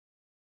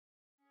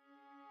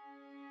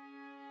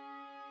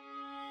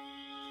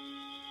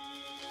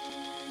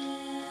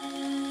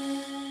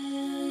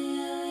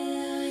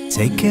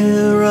Take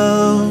care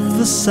of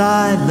the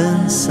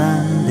silence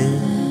and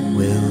it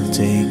will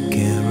take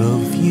care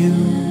of you.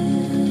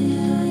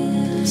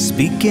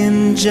 Speak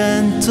in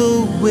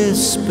gentle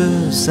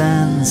whispers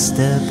and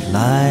step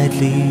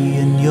lightly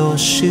in your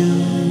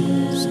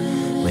shoes.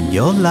 When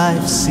your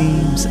life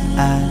seems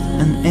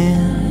at an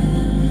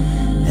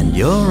end and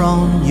you're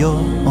on your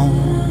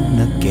own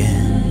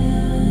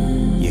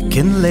again, you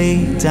can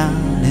lay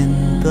down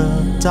in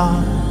the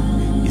dark,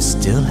 you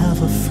still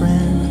have a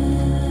friend.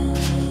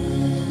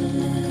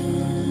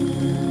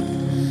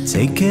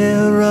 Take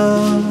care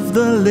of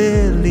the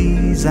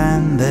lilies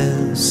and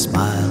they'll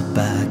smile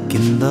back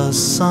in the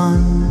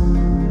sun.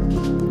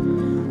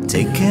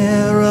 Take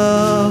care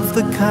of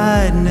the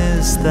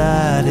kindness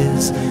that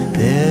is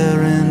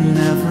there in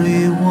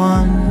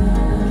everyone.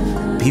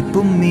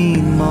 People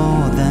mean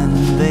more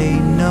than they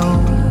know,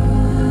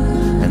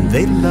 and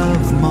they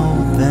love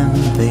more than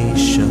they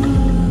show.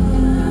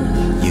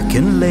 You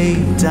can lay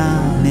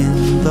down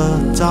in the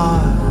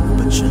dark,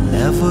 but you're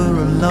never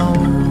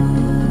alone.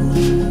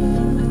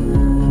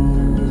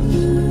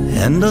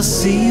 And I'll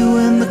see you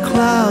in the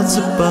clouds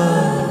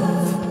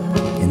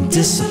above, in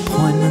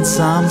disappointments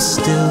I'm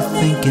still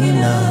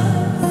thinking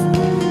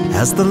of,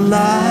 as the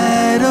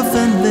light of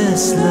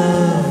endless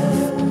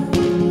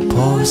love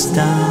pours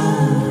down.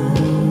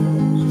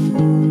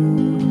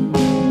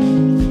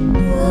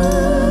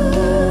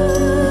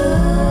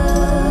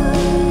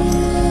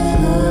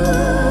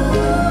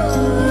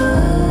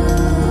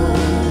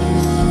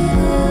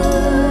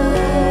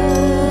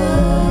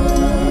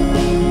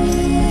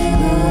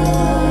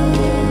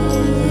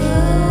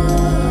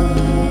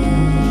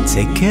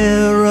 Take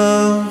care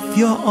of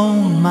your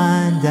own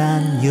mind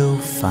and you'll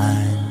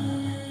find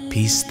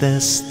peace there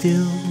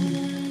still.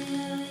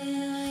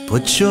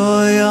 Put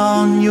joy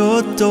on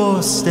your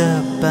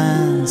doorstep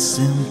and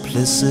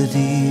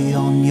simplicity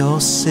on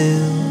your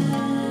sill.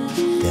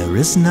 There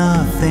is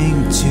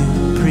nothing to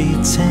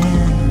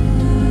pretend,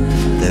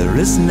 there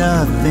is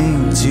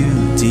nothing to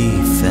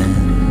defend.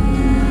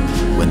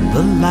 When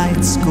the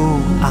lights go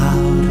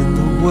out in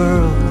the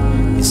world,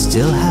 you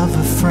still have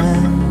a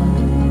friend.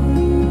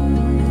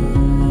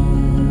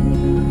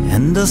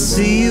 And I'll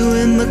see you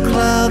in the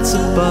clouds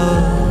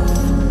above,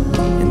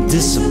 in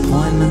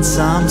disappointments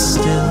I'm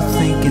still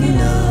thinking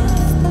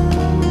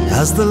of,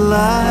 as the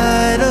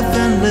light of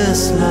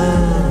endless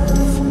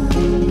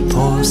love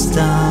pours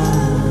down.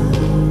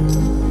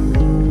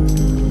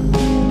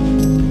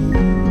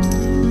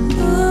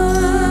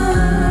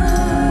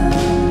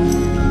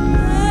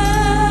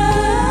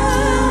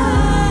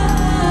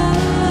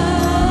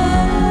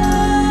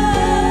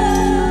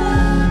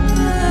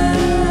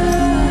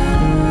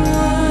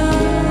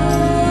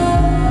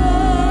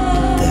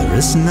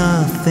 There is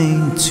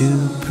nothing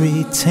to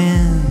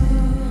pretend,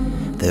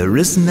 there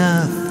is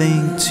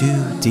nothing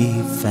to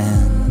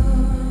defend.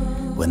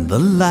 When the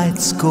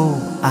lights go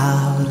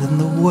out in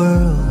the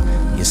world,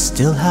 you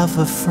still have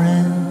a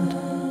friend.